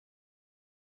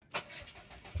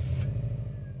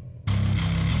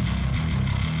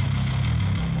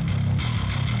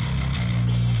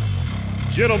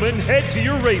Gentlemen, head to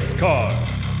your race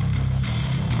cars.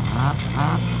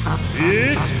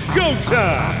 It's go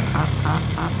time!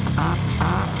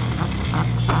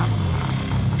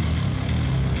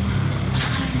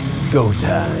 Go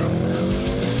time.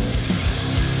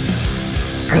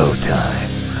 Go time.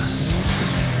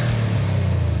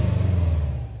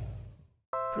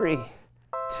 3,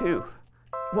 2,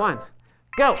 1,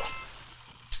 go!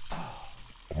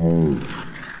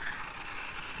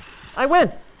 I win!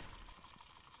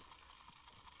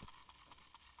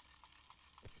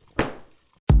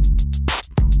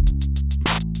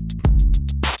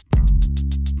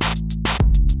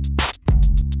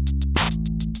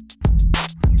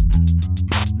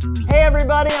 Hey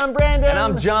everybody, I'm Brandon. And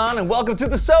I'm John, and welcome to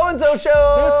the So-and-So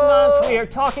Show! This month we are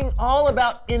talking all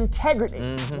about integrity.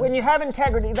 When you have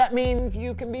integrity, that means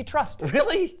you can be trusted.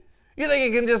 Really? You think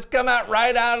you can just come out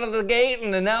right out of the gate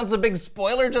and announce a big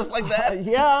spoiler just like that?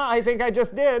 Yeah, I think I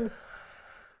just did.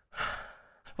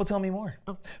 Well, tell me more.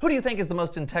 Who do you think is the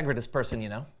most integritous person you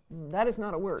know? That is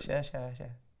not a word. Sure.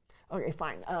 Okay,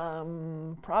 fine.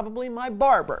 Probably my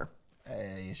barber.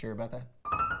 You sure about that?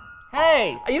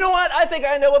 Hey! You know what? I think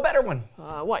I know a better one.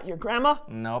 What, your grandma?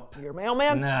 Nope. Your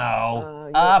mailman? No.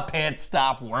 A pit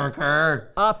stop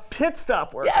worker. A pit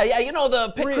stop worker? Yeah, you know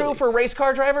the pit crew for race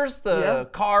car drivers? The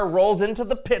car rolls into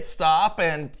the pit stop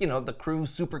and, you know, the crew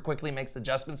super quickly makes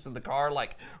adjustments to the car,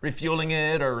 like refueling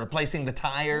it or replacing the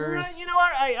tires. You know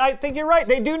what? I think you're right.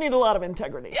 They do need a lot of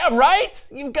integrity. Yeah, right?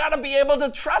 You've got to be able to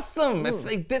trust them. If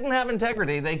they didn't have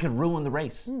integrity, they could ruin the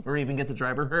race or even get the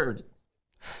driver hurt.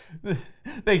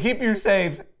 They keep you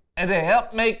safe and they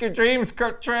help make your dreams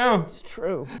come true. It's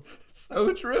true.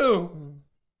 So true.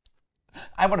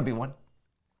 I want to be one.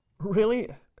 Really?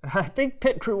 I think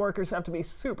pit crew workers have to be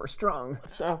super strong,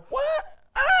 so... What?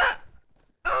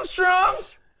 I'm strong,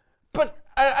 but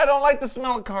I don't like the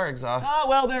smell of car exhaust. Ah,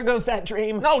 well, there goes that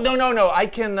dream. No. I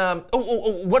can,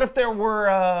 what if there were,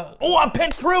 a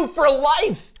pit crew for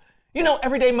life? You know,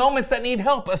 everyday moments that need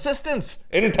help, assistance,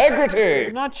 integrity.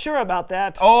 I'm not sure about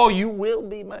that. Oh, you will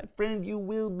be, my friend. You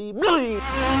will be.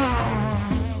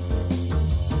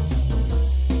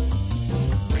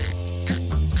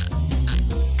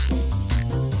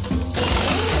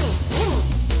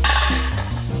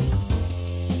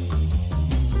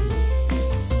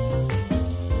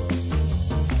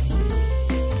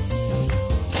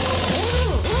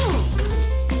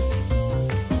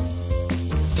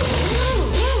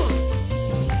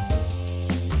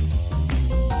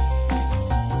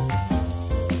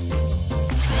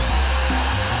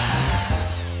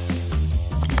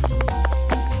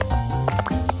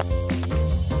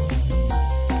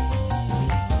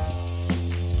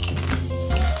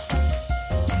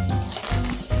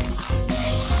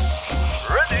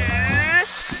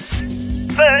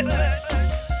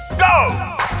 Go!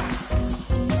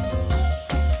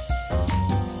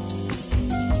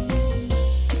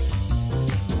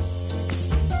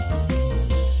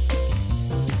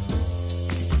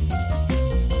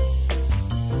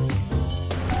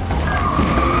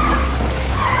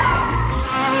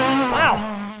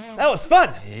 Wow, that was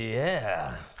fun.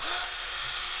 Yeah.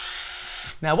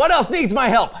 Now, what else needs my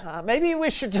help? Maybe we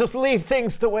should just leave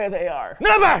things the way they are.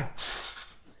 Never!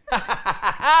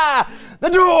 The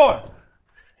door!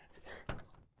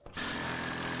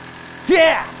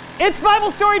 Yeah! It's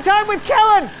Bible story time with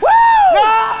Kellen! Woo!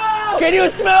 No! Can you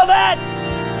smell that?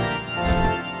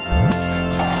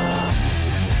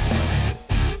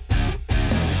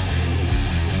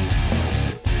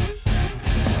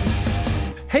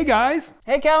 Hey guys!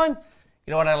 Hey, Kellen.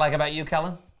 You know what I like about you,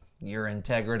 Kellen? You're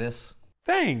integritous.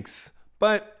 Thanks,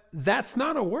 but that's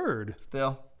not a word.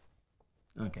 Still?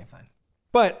 Okay, fine.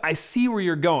 But I see where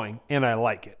you're going, and I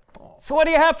like it. So what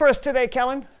do you have for us today,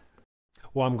 Kellen?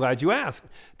 Well, I'm glad you asked.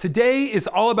 Today is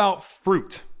all about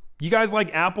fruit. You guys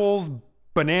like apples,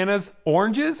 bananas,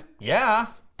 oranges? Yeah.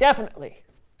 Definitely.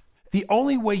 The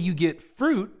only way you get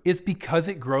fruit is because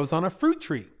it grows on a fruit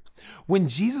tree. When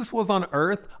Jesus was on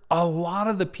earth, a lot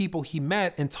of the people he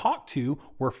met and talked to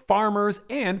were farmers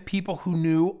and people who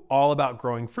knew all about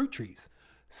growing fruit trees.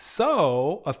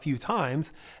 So, a few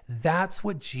times, that's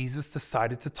what Jesus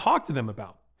decided to talk to them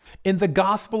about. In the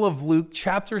Gospel of Luke,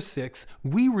 chapter 6,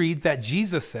 we read that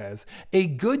Jesus says, "A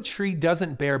good tree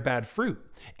doesn't bear bad fruit,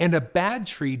 and a bad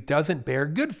tree doesn't bear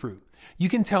good fruit. You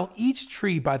can tell each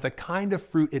tree by the kind of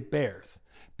fruit it bears.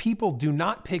 People do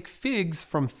not pick figs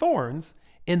from thorns,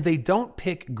 and they don't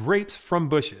pick grapes from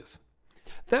bushes."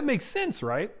 That makes sense,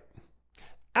 right?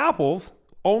 Apples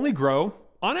only grow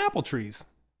on apple trees,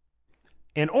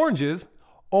 and oranges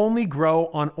only grow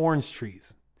on orange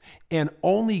trees. And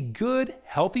only good,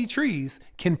 healthy trees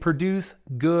can produce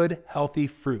good, healthy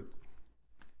fruit.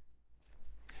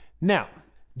 Now,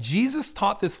 Jesus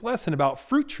taught this lesson about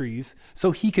fruit trees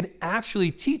so he could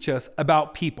actually teach us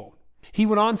about people. He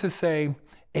went on to say,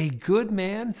 "A good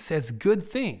man says good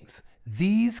things.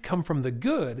 These come from the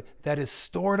good that is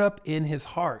stored up in his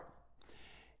heart.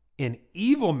 An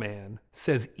evil man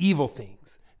says evil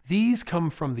things. These come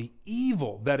from the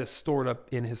evil that is stored up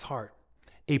in his heart.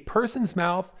 A person's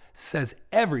mouth says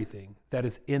everything that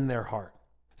is in their heart."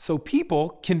 So people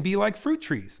can be like fruit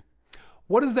trees.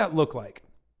 What does that look like?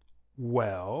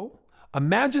 Well,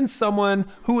 imagine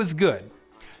someone who is good.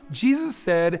 Jesus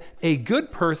said a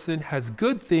good person has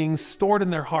good things stored in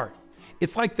their heart.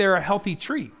 It's like they're a healthy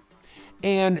tree.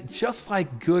 And just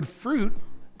like good fruit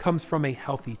comes from a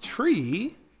healthy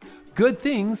tree, good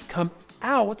things come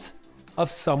out of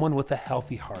someone with a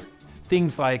healthy heart.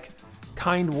 Things like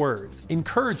kind words,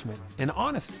 encouragement, and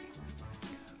honesty.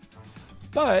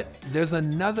 But there's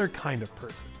another kind of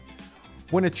person.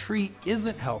 When a tree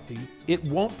isn't healthy, it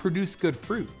won't produce good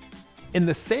fruit. In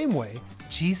the same way,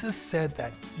 Jesus said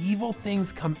that evil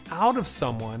things come out of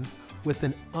someone with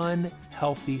an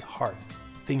unhealthy heart.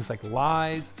 Things like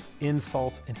lies,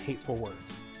 insults, and hateful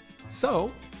words.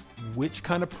 So, which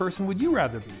kind of person would you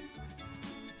rather be?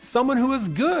 Someone who is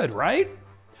good, right?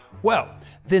 Well,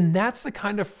 then that's the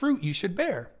kind of fruit you should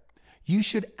bear. You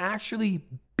should actually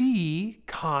be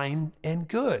kind and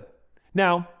good.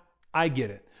 Now, I get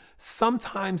it.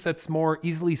 Sometimes that's more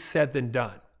easily said than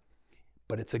done.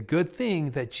 But it's a good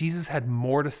thing that Jesus had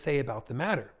more to say about the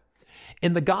matter.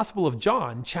 In the Gospel of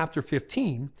John, chapter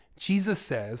 15, Jesus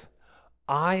says,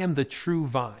 "I am the true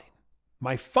vine.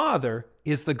 My Father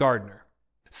is the gardener."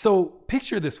 So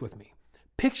picture this with me.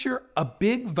 Picture a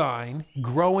big vine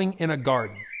growing in a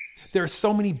garden. There are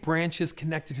so many branches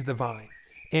connected to the vine,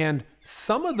 and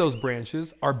some of those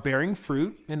branches are bearing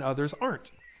fruit and others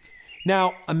aren't.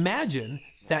 Now imagine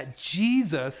that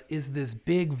Jesus is this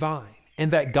big vine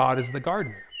and that God is the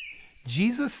gardener.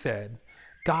 Jesus said,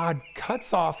 "God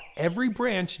cuts off every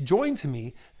branch joined to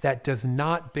me that does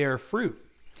not bear fruit.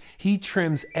 He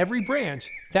trims every branch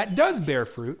that does bear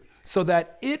fruit so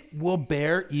that it will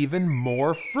bear even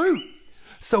more fruit."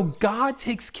 So God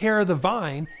takes care of the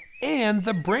vine and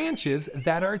the branches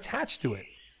that are attached to it.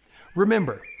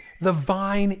 Remember, the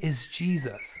vine is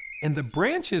Jesus, and the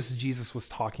branches Jesus was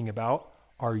talking about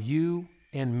are you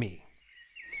and me.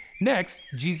 Next,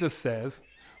 Jesus says,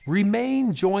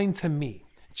 "Remain joined to me,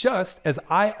 just as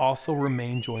I also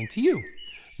remain joined to you.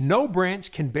 No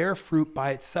branch can bear fruit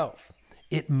by itself.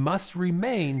 It must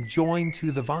remain joined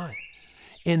to the vine.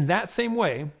 In that same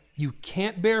way, you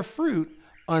can't bear fruit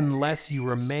unless you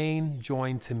remain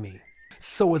joined to me."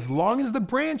 So as long as the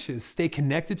branches stay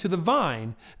connected to the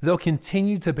vine, they'll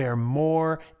continue to bear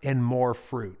more and more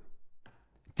fruit.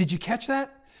 Did you catch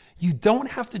that? You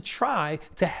don't have to try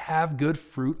to have good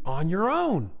fruit on your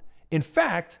own. In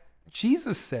fact,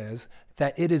 Jesus says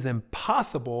that it is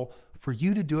impossible for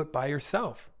you to do it by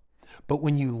yourself. But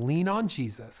when you lean on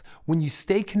Jesus, when you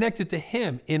stay connected to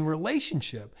him in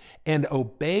relationship and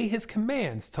obey his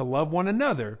commands to love one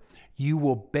another, you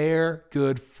will bear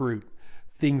good fruit.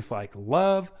 Things like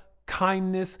love,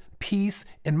 kindness, peace,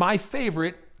 and my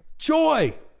favorite,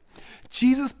 joy.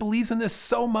 Jesus believes in this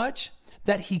so much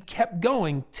that he kept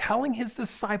going, telling his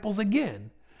disciples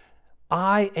again,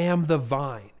 "I am the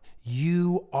vine,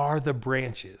 you are the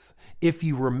branches. If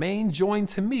you remain joined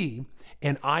to me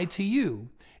and I to you,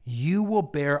 you will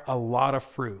bear a lot of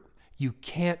fruit. You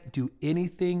can't do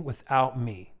anything without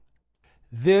me."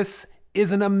 This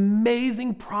is an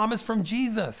amazing promise from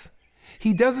Jesus.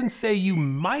 He doesn't say you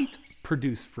might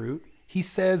produce fruit. He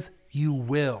says you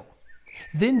will.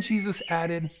 Then Jesus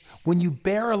added, "When you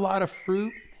bear a lot of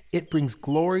fruit, it brings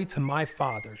glory to my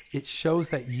Father. It shows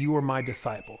that you are my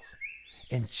disciples."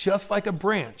 And just like a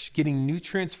branch getting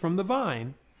nutrients from the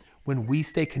vine, when we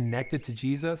stay connected to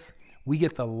Jesus, we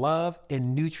get the love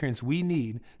and nutrients we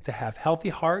need to have healthy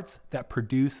hearts that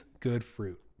produce good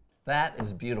fruit. That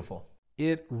is beautiful.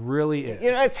 It really is.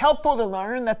 You know, it's helpful to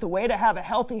learn that the way to have a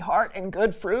healthy heart and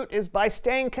good fruit is by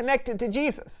staying connected to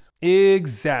Jesus.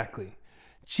 Exactly.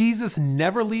 Jesus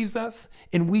never leaves us,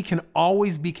 and we can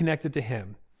always be connected to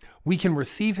him. We can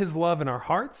receive his love in our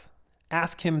hearts,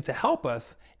 ask him to help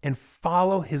us, and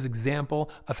follow his example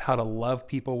of how to love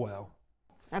people well.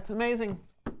 That's amazing.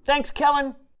 Thanks,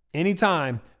 Kellen.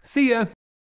 Anytime. See ya.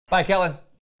 Bye, Kellen.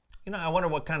 You know, I wonder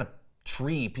what kind of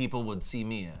tree people would see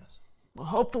me as. Well,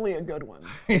 hopefully a good one.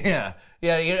 Yeah.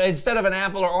 Instead of an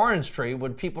apple or orange tree,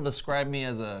 would people describe me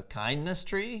as a kindness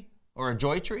tree or a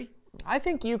joy tree? I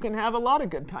think you can have a lot of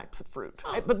good types of fruit.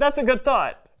 Right? But that's a good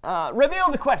thought. Reveal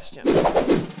the question.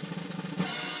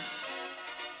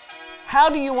 How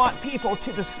do you want people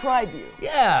to describe you?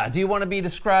 Yeah, do you want to be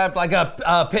described like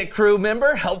a pit crew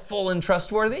member, helpful and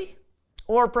trustworthy?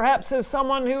 Or perhaps as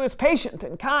someone who is patient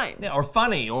and kind. Yeah, or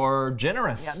funny, or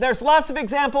generous. Yeah, there's lots of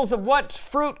examples of what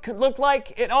fruit could look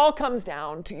like. It all comes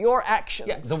down to your actions.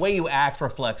 Yeah, the way you act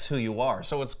reflects who you are,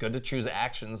 so it's good to choose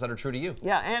actions that are true to you.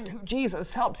 Yeah, and who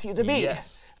Jesus helps you to be.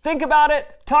 Yes. Think about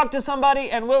it, talk to somebody,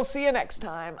 and we'll see you next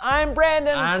time. I'm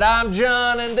Brandon. And I'm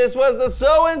John, and this was the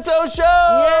So and So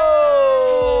Show!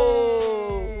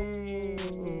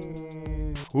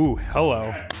 Yay! Ooh,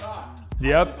 hello.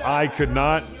 Yep, I could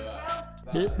not.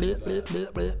 I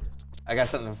got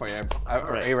something for you.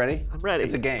 Are you ready? I'm ready.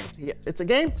 It's a game. Yeah, it's a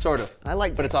game? Sort of. I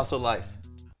like But it's also life.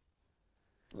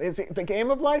 Is it the game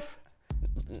of life?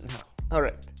 No. All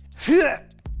right.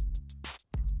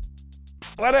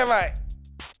 What am I?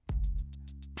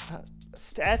 A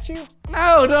statue?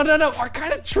 No. What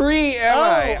kind of tree am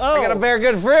I? oh. I gotta bear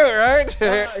good fruit,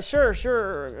 right? Sure.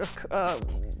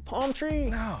 Palm tree?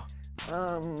 No.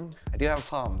 I do have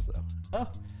palms, though. Oh,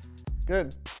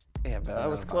 good. Yeah, but That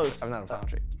was close. I'm not a palm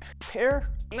tree. Pear?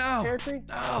 No. Pear tree?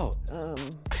 No.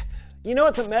 You know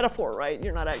it's a metaphor, right?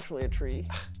 You're not actually a tree.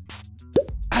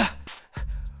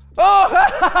 Oh,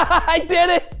 I did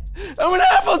it! I'm an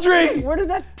apple tree! Where did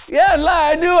that? Yeah,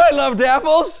 I knew I loved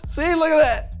apples. See, look at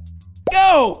that.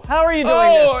 Go! How are you doing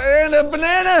Oh, this? and a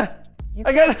banana.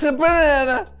 I got a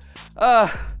banana.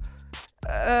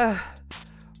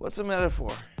 What's a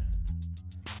metaphor?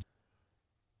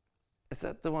 Is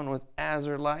that the one with as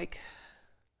or like?